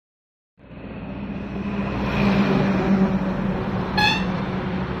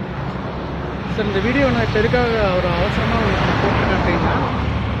Sir இந்த video நான் இப்போ எதுக்காக ஒரு அவசரமாக உங்களுக்கு போட்டிருக்கேன் அப்படின்னா,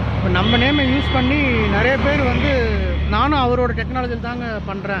 இப்போ நம்ம நேமை யூஸ் பண்ணி நிறைய பேர் வந்து நானும் அவரோட டெக்னாலஜியில் தாங்க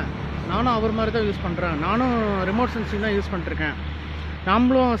பண்ணுறேன், நானும் அவர் மாதிரி தான் யூஸ் பண்ணுறேன், நானும் ரிமோட் சென்சிங் தான் யூஸ் பண்ணிருக்கேன்,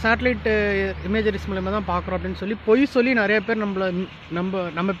 நம்மளும் சேட்டலைட்டு இமேஜரிஸ் மூலமாக தான் பார்க்குறோம் அப்படின்னு சொல்லி பொய் சொல்லி நிறைய பேர்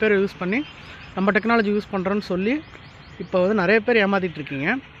நம்ம பேரை யூஸ் பண்ணி நம்ம டெக்னாலஜி யூஸ் பண்ணுறோன்னு சொல்லி இப்போ வந்து நிறைய பேர்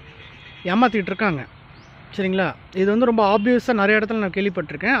ஏமாற்றிட்டு இருக்காங்க. சரிங்களா? இது வந்து ரொம்ப ஆப்வியஸாக நிறைய இடத்துல நான்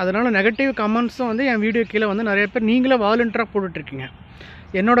கேள்விப்பட்டிருக்கேன். அதனால் நெகட்டிவ் கமெண்ட்ஸும் வந்து என் வீடியோ கீழே வந்து நிறைய பேர் நீங்களே வாலண்டியராக போட்டுட்ருக்கீங்க.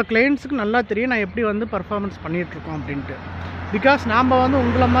 என்னோடய கிளைண்ட்ஸுக்கு நல்லா தெரியும் நான் எப்படி வந்து பர்ஃபார்மன்ஸ் பண்ணிகிட்ருக்கோம் அப்படின்ட்டு. பிகாஸ் நாம் வந்து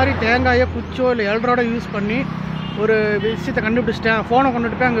உங்களை மாதிரி தேங்காயோ குச்சோ இல்லை எல்ட்ரோட யூஸ் பண்ணி ஒரு விஷயத்தை கண்டுபிடிச்சிட்டேன், ஃபோனை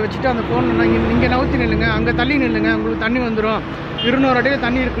கொண்டுட்டு போய் அங்கே வச்சுட்டு அந்த ஃபோன் இங்கே நவுத்தி நில்லுங்க, அங்கே தள்ளி நில்லுங்க, உங்களுக்கு தண்ணி வந்துடும், 200 அடியில்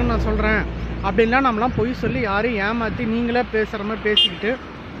தண்ணி இருக்குதுன்னு நான் சொல்கிறேன் அப்படின்லாம் நம்மளாம் பொய் சொல்லி யாரையும் ஏமாற்றி நீங்களே பேசுகிற மாதிரி பேசிக்கிட்டு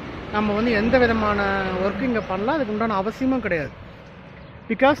நம்ம வந்து எந்த விதமான ஒர்க்கு இங்கே பண்ணலாம், அதுக்கு உண்டான அவசியமும் கிடையாது.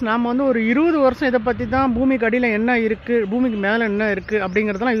 பிகாஸ் நாம் வந்து ஒரு 20 வருஷம் இதை பற்றி தான் பூமிக்கு அடியில் என்ன இருக்குது, பூமிக்கு மேலே என்ன இருக்குது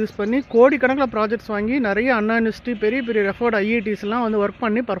அப்படிங்கிறதெல்லாம் யூஸ் பண்ணி கோடிக்கணக்கில் ப்ராஜெக்ட்ஸ் வாங்கி நிறைய அண்ணா யூனிவர்சிட்டி பெரிய பெரிய ரெஃபர்ட் ஐஐடிஸ்லாம் வந்து ஒர்க்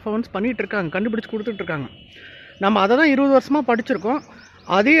பண்ணி பர்ஃபார்மன்ஸ் பண்ணிகிட்டு இருக்காங்க, கண்டுபிடிச்சி கொடுத்துட்ருக்காங்க. நம்ம அதை தான் 20 வருஷமாக படிச்சிருக்கோம்.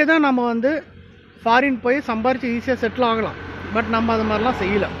 அதே தான் நம்ம வந்து ஃபாரின் போய் சம்பாரித்து ஈஸியாக செட்டில் ஆகலாம். பட் நம்ம அது மாதிரிலாம்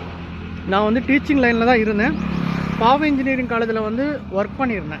செய்யலை. நான் வந்து டீச்சிங் லைனில் தான் இருந்தேன். பாவ இன்ஜினியரிங் காலேஜில் வந்து ஒர்க்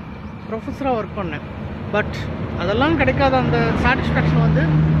பண்ணியிருந்தேன், ப்ரொஃபஸராக ஒர்க் பண்ணேன். பட் அதெல்லாம் கிடைக்காத அந்த சாட்டிஸ்ஃபேக்ஷன் வந்து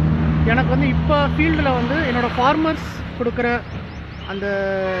எனக்கு வந்து இப்போ ஃபீல்டில் வந்து என்னோடய ஃபார்மர்ஸ் கொடுக்குற அந்த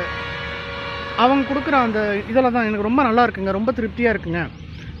அவங்க கொடுக்குற அந்த இதில் தான் எனக்கு ரொம்ப நல்லா இருக்குங்க, ரொம்ப திருப்தியாக இருக்குங்க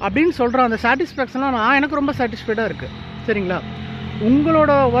அப்படின்னு சொல்கிற அந்த சாட்டிஸ்ஃபேக்ஷன்லாம் எனக்கு ரொம்ப சாட்டிஸ்ஃபைடாக இருக்குது. சரிங்களா?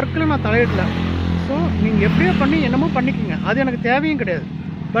 உங்களோட ஒர்க்கில் நான் தலையிடல. ஸோ நீங்கள் எப்படியோ பண்ணி என்னமோ பண்ணிக்கோங்க, அது எனக்கு தேவையும் கிடையாது.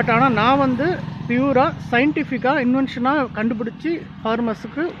 பட் ஆனால் நான் வந்து பியூராக சயின்டிஃபிக்காக இன்வென்ஷனாக கண்டுபிடிச்சி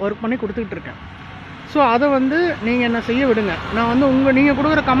ஃபார்மர்ஸுக்கு ஒர்க் பண்ணி கொடுத்துக்கிட்டு இருக்கேன். ஸோ அதை வந்து நீங்கள் என்ன செய்ய விடுங்க. நான் வந்து நீங்கள்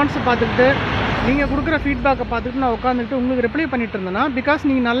கொடுக்குற கமெண்ட்ஸை பார்த்துக்கிட்டு நீங்கள் கொடுக்குற ஃபீட்பேக்கை பார்த்துக்கிட்டு நான் உட்காந்துக்கிட்டு உங்களுக்கு ரிப்ளை பண்ணிட்டு இருந்தேன்னா, பிகாஸ்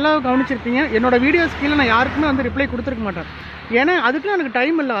நீங்கள் நல்லா கவனிச்சிருப்பீங்க, என்னோடய வீடியோஸ் கீழே நான் யாருக்குமே வந்து ரிப்ளை கொடுத்துருக்க மாட்டேன். ஏன்னா அதுக்குலாம் எனக்கு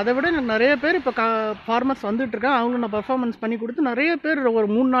டைம் இல்லை. அதை விட எனக்கு நிறைய பேர் இப்போ ஃபார்மர்ஸ் வந்துட்டுருக்கேன், அவங்க நான் பர்ஃபார்மன்ஸ் பண்ணி கொடுத்து நிறைய பேர் ஒரு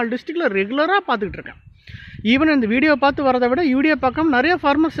 3-4 டிஸ்ட்ரிக்டில் ரெகுலராக பார்த்துக்கிட்டு இருக்கேன். ஈவன் இந்த வீடியோ பார்த்து வரதை விட வீடியோ பார்க்காம நிறைய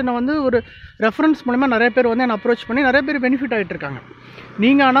ஃபார்மர்ஸ் என்னை வந்து ஒரு ரெஃபரன்ஸ் மூலமாக நிறைய பேர் வந்து என்னை அப்ரோச் பண்ணி நிறைய பேர் பெனிஃபிட் ஆகிட்டு இருக்காங்க.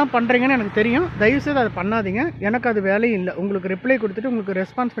 நீங்கள் ஆனால் பண்ணுறீங்கன்னு எனக்கு தெரியும். தயவுசெய்து அதை பண்ணாதீங்க. எனக்கு அது வேலையும் இல்லை. உங்களுக்கு ரிப்ளை கொடுத்துட்டு உங்களுக்கு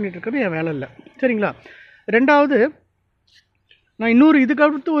ரெஸ்பான்ஸ் பண்ணிகிட்டு இருக்கிறது என் வேலை இல்லை. சரிங்களா? ரெண்டாவது, நான் இன்னொரு இதுக்கு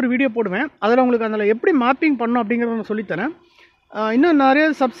அடுத்து ஒரு வீடியோ போடுவேன். அதில் உங்களுக்கு அதில் எப்படி மேப்பிங் பண்ணணும் அப்படிங்கிறத நான் சொல்லித்தரேன். இன்னும் நிறைய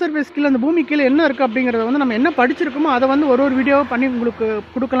சப்சர்வேஸ் கீழே அந்த பூமி கீழே என்ன இருக்குது அப்படிங்கிறத வந்து நம்ம என்ன படிச்சிருக்கோமோ அதை வந்து ஒரு வீடியோவை பண்ணி உங்களுக்கு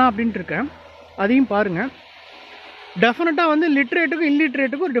கொடுக்கலாம் அப்படின்ட்டு இருக்கேன். அதையும் பாருங்கள். டெஃபினட்டாக வந்து லிட்ரேட்டுக்கும்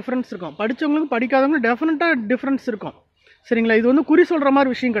இல்லிட்ரேட்டுக்கும் ஒரு டிஃப்ரென்ஸ் இருக்கும். படித்தவங்களுக்கும் படிக்காதவங்களுக்கும் டெஃபினட்டாக டிஃப்ரென்ஸ் இருக்கும். சரிங்களா? இது வந்து குறி சொல்கிற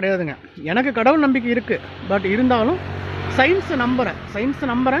மாதிரி விஷயம் கிடையாதுங்க. எனக்கு கடவுள் நம்பிக்கை இருக்குது. பட் இருந்தாலும் சயின்ஸை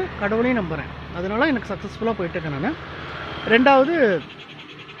நம்புகிறேன், கடவுளையும் நம்புகிறேன். அதனால எனக்கு சக்ஸஸ்ஃபுல்லாக போயிட்டுருக்கேன் நான். ரெண்டாவது,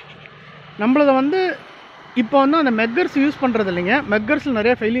 நம்மளதை வந்து இப்போ வந்து அந்த மெக்கர்ஸ் யூஸ் பண்ணுறது இல்லைங்க. மெக்கர்ஸில்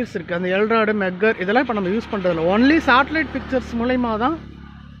நிறைய ஃபெயிலியர்ஸ் இருக்குது. அந்த எல்ட்ராய்டு மெக்கர் இதெல்லாம் இப்போ நம்ம யூஸ் பண்ணுறதில்ல. ஒன்லி சேட்டலைட் பிக்சர்ஸ் மூலயமா தான்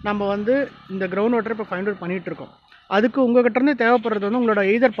நம்ம வந்து இந்த கிரவுண்ட் வாட்டரை இப்போ ஃபைண்ட் அவுட் பண்ணிகிட்ருக்கோம். அதுக்கு உங்கள்கிட்டருந்து தேவைப்படுறது வந்து உங்களோட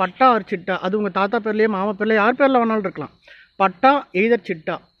எய்தர் பட்டா ஒரு சிட்டா, அது உங்கள் தாத்தா பேர்லேயே மாமா பேர்லேயே யார் பேரில் வேணாலும் இருக்கலாம். பட்டா எய்தர்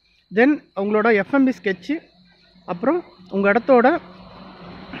சிட்டா, தென் உங்களோட எஃப்எம்பி ஸ்கெட்சு, அப்புறம் உங்கள் இடத்தோட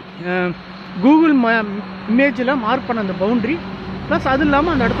கூகுள் இமேஜில் மார்க் பண்ண அந்த பவுண்ட்ரி, ப்ளஸ் அது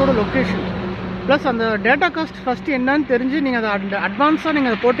இல்லாமல் அந்த இடத்தோட லொக்கேஷன், ப்ளஸ் அந்த டேட்டா காஸ்ட் ஃபஸ்ட்டு என்னன்னு தெரிஞ்சு நீங்கள் அதை அட்வான்ஸாக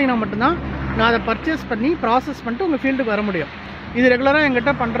நீங்கள் அதை போட்டிங்கன்னா மட்டும்தான் நான் அதை பர்ச்சேஸ் பண்ணி ப்ராசஸ் பண்ணிட்டு உங்கள் ஃபீல்டுக்கு வர முடியும். இது ரெகுலராக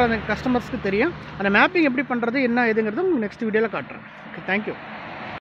எங்கிட்ட பண்ணுற அந்த கஸ்டமர்ஸ்க்கு தெரியும். அந்த மேப்பிங் எப்படி பண்ணுறது என்ன ஏதுங்கிறது உங்களுக்கு நெக்ஸ்ட் வீடியோவில் காட்டுறேன். Okay, thank you.